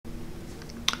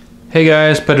Hey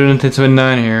guys,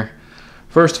 Pedro1979 here.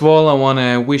 First of all, I want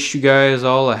to wish you guys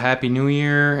all a happy new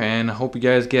year and I hope you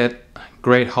guys get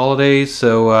great holidays.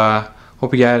 So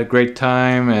hope you had a great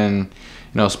time and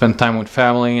spend time with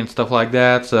family and stuff like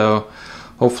that. So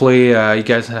hopefully you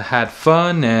guys had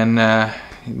fun and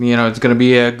it's gonna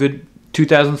be a good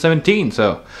 2017.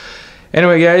 So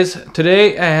anyway guys,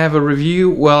 today I have a review,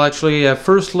 well actually a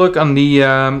first look on the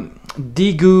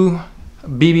DIGOO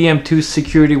BB-M2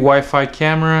 security Wi-Fi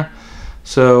camera.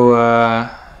 So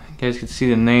you guys can see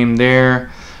the name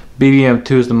there.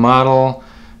 BB-M2 is the model.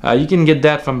 You can get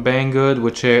that from Banggood,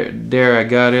 which there I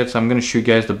got it. So I'm gonna show you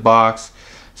guys the box.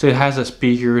 So it has a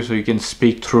speaker, so you can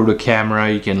speak through the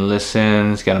camera. You can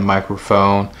listen. It's got a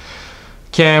microphone.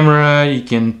 Camera. You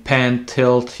can pan,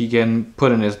 tilt. You can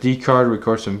put an SD card,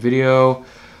 record some video.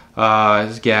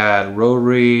 It's got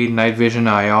rotary, night vision,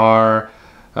 IR,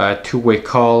 two-way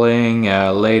calling,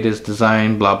 latest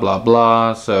design, blah blah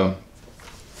blah. So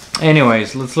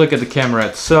anyways, let's look at the camera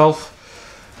itself.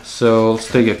 So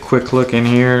let's take a quick look in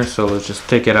here. So let's just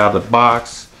take it out of the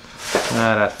box.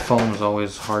 That phone is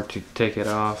always hard to take it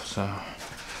off, so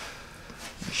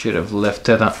I should have left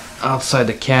it outside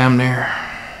the cam there.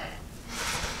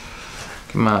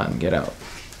 Come on, get out.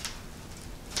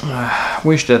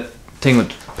 Wish that thing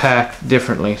would pack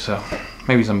differently, so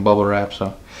maybe some bubble wrap.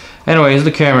 So anyways,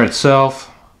 the camera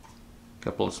itself, a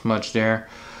couple of smudge there.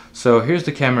 So here's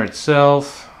the camera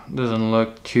itself. Doesn't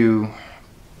look too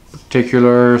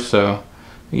particular. So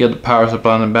you get the power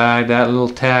supply on the back. That little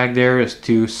tag there is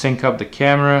to sync up the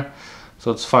camera.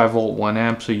 So it's 5 volt 1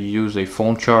 amp, so you use a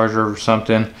phone charger or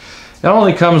something. It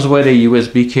only comes with a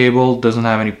USB cable, doesn't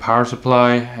have any power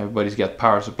supply. Everybody's got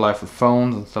power supply for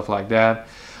phones and stuff like that.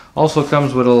 Also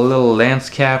comes with a little lens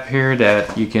cap here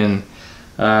that you can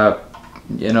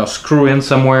screw in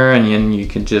somewhere, and then you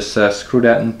can just screw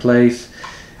that in place.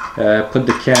 Put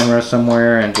the camera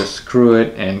somewhere and just screw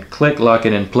it and lock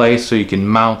it in place, so you can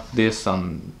mount this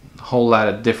on a whole lot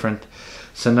of different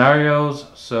scenarios.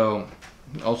 So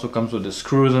it also comes with the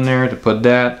screws in there to put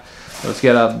that. Let's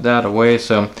get out that away.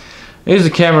 So here's the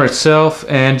camera itself,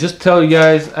 and just tell you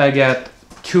guys I got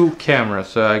two cameras.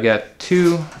 So I got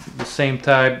two the same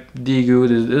type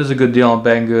DIGOO. This is a good deal on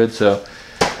Banggood, so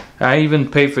I even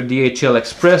paid for DHL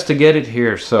Express to get it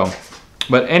here. So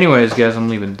but anyways guys, I'm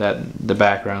leaving that in the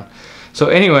background. So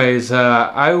anyways,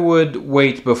 I would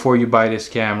wait before you buy this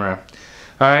camera.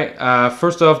 Alright,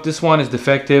 first off, this one is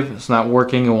defective. It's not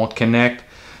working, it won't connect.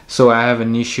 So I have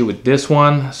an issue with this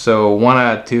one. So 1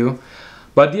 out of 2.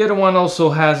 But the other one also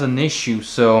has an issue.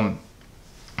 So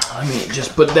let me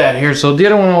just put that here. So the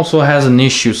other one also has an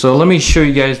issue. So let me show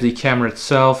you guys the camera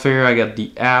itself here. I got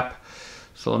the app.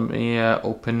 So let me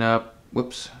open up,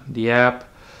 the app.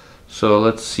 So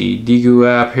let's see, DIGOO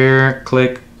app here,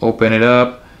 click, open it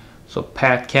up. So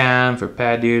pat cam for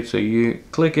pat dude, so you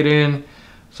click it in,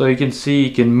 so you can see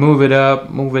you can move it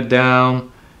up, move it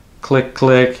down, click.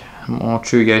 I won't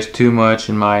show you guys too much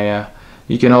in my,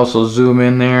 you can also zoom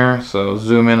in there, so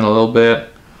zoom in a little bit,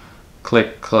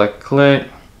 click.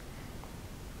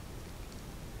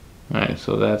 Alright,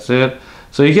 so that's it.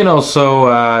 So you can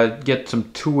also get some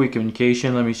two-way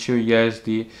communication. Let me show you guys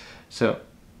so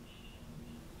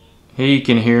here you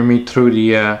can hear me through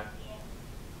the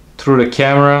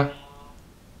camera.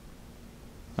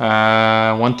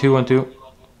 1 2 1 2.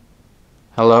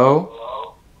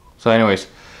 Hello. So anyways,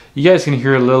 you guys can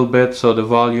hear a little bit. So the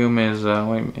volume is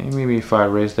wait, maybe if I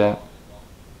raise that.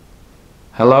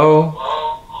 Hello.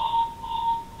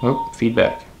 Oh,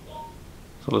 feedback.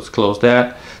 So let's close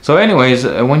that. So anyways,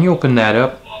 when you open that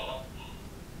up,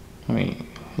 let me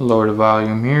lower the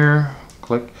volume here.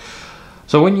 Click.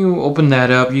 So when you open that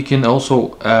up, you can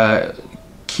also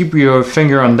keep your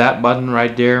finger on that button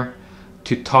right there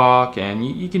to talk, and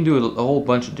you can do a whole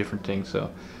bunch of different things. So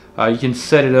you can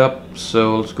set it up.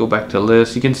 So let's go back to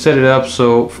list. You can set it up.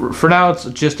 So for now, it's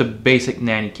just a basic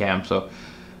nanny cam. So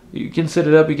you can set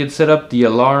it up. You can set up the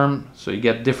alarm. So you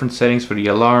get different settings for the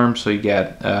alarm. So you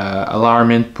get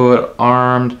alarm input,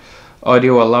 armed,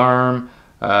 audio alarm,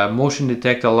 motion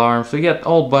detect alarm. So you get a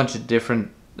whole bunch of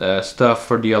different stuff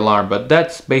for the alarm, but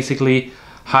that's basically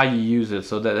how you use it.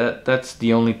 So that's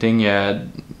the only thing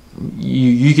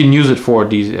you can use it for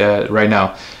these right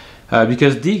now,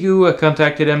 because DIGOO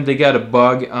contacted them. They got a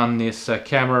bug on this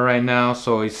camera right now,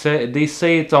 so they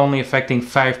say it's only affecting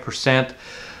 5%.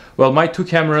 Well, my two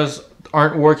cameras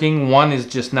aren't working. One is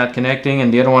just not connecting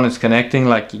and the other one is connecting,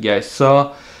 like you guys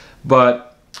saw,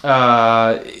 but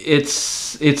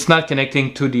it's not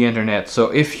connecting to the internet. So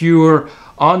if you're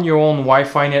on your own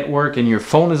Wi-Fi network and your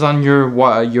phone is on your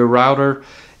router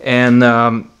and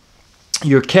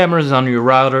your camera is on your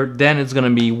router, then it's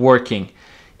gonna be working.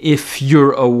 if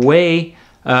you're away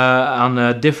on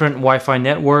a different Wi-Fi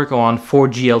network or on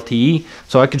 4G LTE.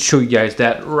 So I could show you guys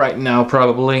that right now,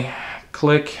 probably.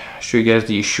 Click, show you guys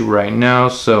the issue right now.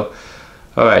 So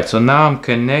alright, so now I'm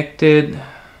connected.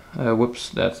 Whoops,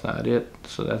 that's not it.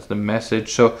 So that's the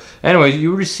message. So anyway,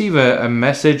 you receive a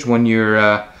message when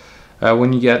you're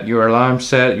when you get your alarm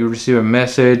set. You receive a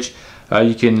message.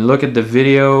 You can look at the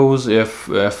videos,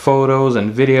 if photos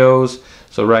and videos.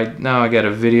 So right now I got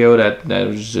a video that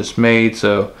was just made.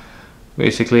 So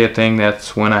basically I think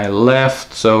that's when I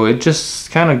left. So it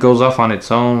just kind of goes off on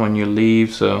its own when you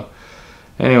leave. So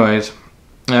anyways,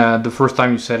 the first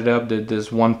time you set it up,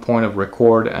 there's one point of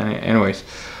record. Anyways,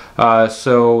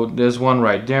 so there's one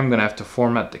right there. I'm gonna have to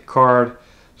format the card.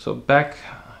 So back,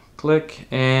 click,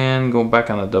 and go back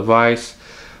on the device.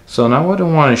 So now what I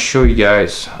want to show you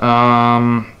guys,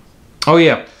 oh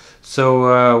yeah,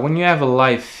 so when you have a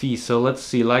live feed, so let's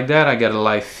see, like that, I got a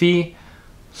live feed.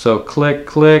 So click,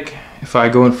 click. If I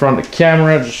go in front of the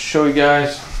camera, just show you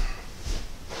guys.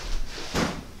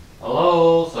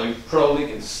 Hello, so you probably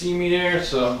can see me there.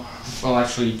 So, well,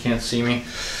 actually you can't see me.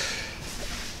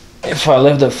 If I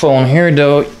leave the phone here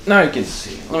though, now you can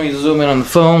see. Let me zoom in on the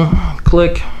phone,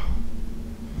 click.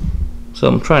 So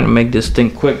I'm trying to make this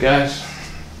thing quick, guys.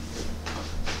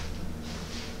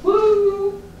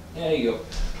 Woo! There you go.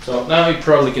 So now you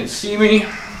probably can see me.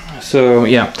 So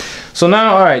yeah. So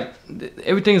now, all right,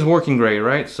 everything's working great,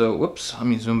 right? So whoops, let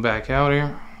me zoom back out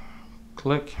here.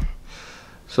 Click.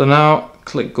 So now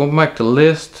click, go back to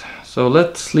list. So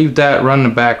let's leave that run in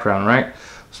the background, right?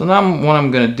 So now what I'm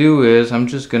gonna do is I'm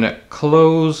just gonna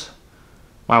close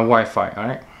my Wi-Fi, all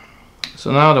right?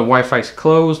 So now the Wi-Fi is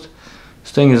closed.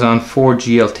 This thing is on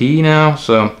 4G LTE now.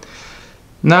 So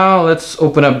now let's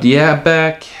open up the app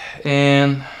back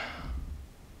and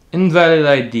invalid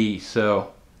ID.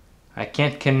 So I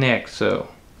can't connect. So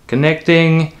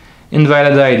connecting,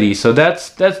 invalid ID. So that's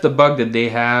the bug that they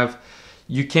have.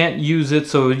 You can't use it.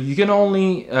 So you can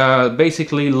only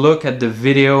basically look at the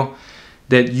video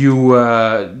that you,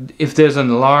 if there's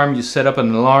an alarm, you set up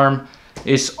an alarm,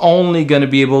 it's only going to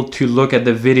be able to look at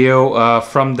the video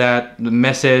from that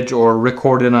message or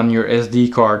record it on your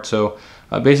SD card. So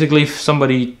basically if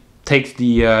somebody takes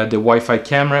the Wi-Fi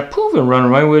camera, poof, and run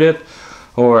away with it,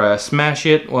 or smash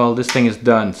it, well, this thing is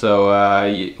done. So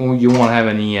you won't have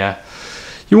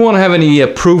any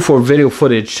proof or video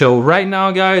footage. So right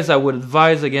now, guys, I would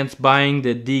advise against buying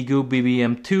the DIGOO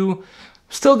BB-M2.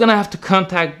 Still gonna have to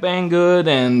contact Banggood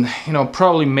and, you know,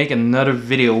 probably make another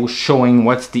video showing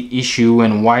what's the issue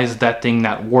and why is that thing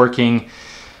not working.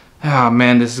 Oh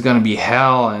man, this is gonna be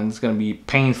hell, and it's gonna be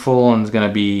painful, and it's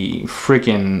gonna be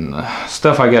freaking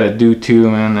stuff I gotta do too,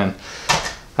 man. And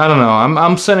I don't know,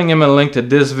 I'm sending him a link to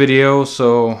this video,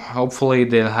 so hopefully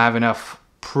they'll have enough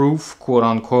proof, quote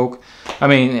unquote. I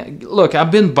mean, look,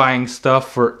 I've been buying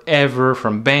stuff forever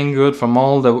from Banggood, from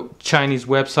all the Chinese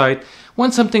website.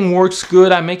 When something works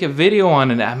good, I make a video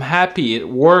on it. I'm happy it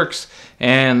works,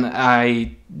 and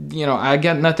I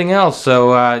got nothing else.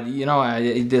 So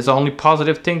there's only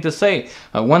positive thing to say.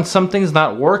 When something's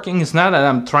not working, it's not that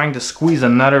I'm trying to squeeze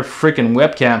another freaking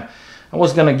webcam. I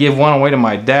was gonna give one away to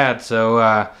my dad,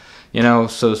 so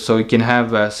so he can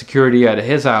have security at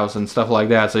his house and stuff like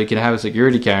that. So he can have a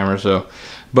security camera. So,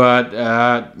 but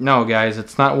no, guys,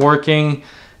 it's not working,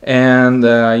 and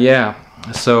yeah.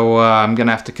 So I'm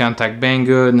gonna have to contact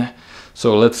Banggood.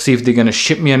 So let's see if they're gonna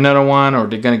ship me another one, or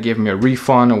they're gonna give me a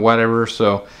refund or whatever.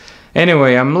 So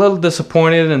anyway, I'm a little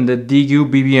disappointed in the DIGOO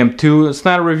BB-M2. It's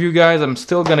not a review, guys. I'm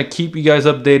still gonna keep you guys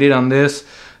updated on this.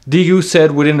 DIGOO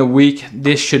said within a week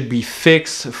this should be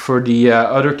fixed for the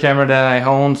other camera that I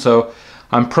own. So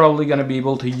I'm probably gonna be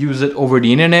able to use it over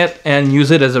the internet and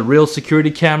use it as a real security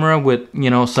camera with,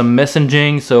 you know, some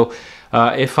messaging. So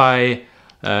if I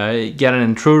get an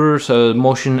intruder, so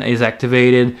motion is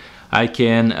activated, I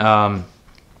can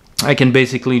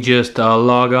basically just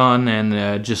log on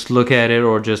and just look at it,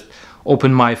 or just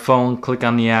open my phone, click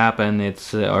on the app, and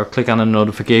it's or click on the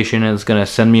notification, and it's gonna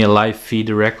send me a live feed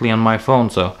directly on my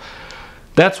phone. So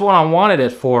that's what I wanted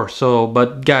it for. So,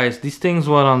 but guys, these things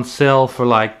went on sale for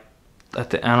like, I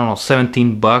don't know,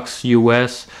 17 bucks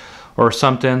US or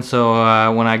something. So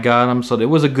when I got them, so it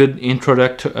was a good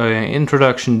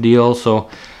introduction deal. So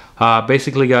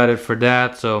basically got it for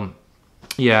that. So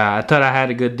yeah, I thought I had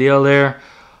a good deal there.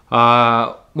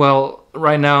 Well,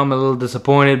 right now I'm a little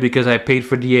disappointed because I paid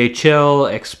for DHL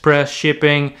express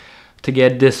shipping to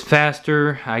get this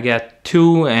faster. I got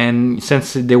two, and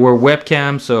since they were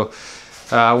webcams, so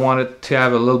I wanted to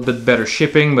have a little bit better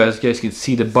shipping. But as you guys can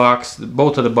see, the box,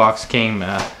 both of the box came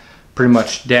pretty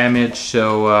much damaged.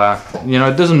 So you know,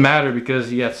 it doesn't matter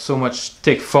because you got so much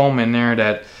thick foam in there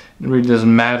that it really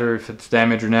doesn't matter if it's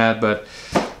damaged or not, but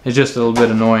it's just a little bit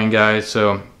annoying, guys.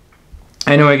 So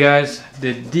anyway, guys,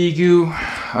 the DIGOO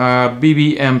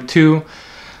BB-M2,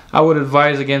 I would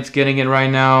advise against getting it right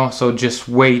now, so just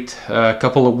wait a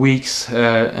couple of weeks,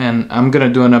 and I'm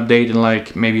gonna do an update in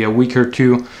like maybe a week or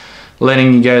two,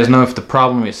 letting you guys know if the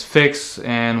problem is fixed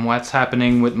and what's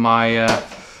happening with my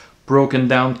broken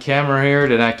down camera here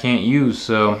that I can't use.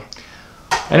 So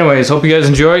anyways, hope you guys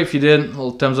enjoy. If you did, a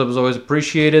little thumbs up is always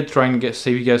appreciated, trying to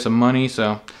save you guys some money.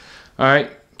 So alright,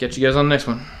 catch you guys on the next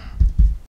one.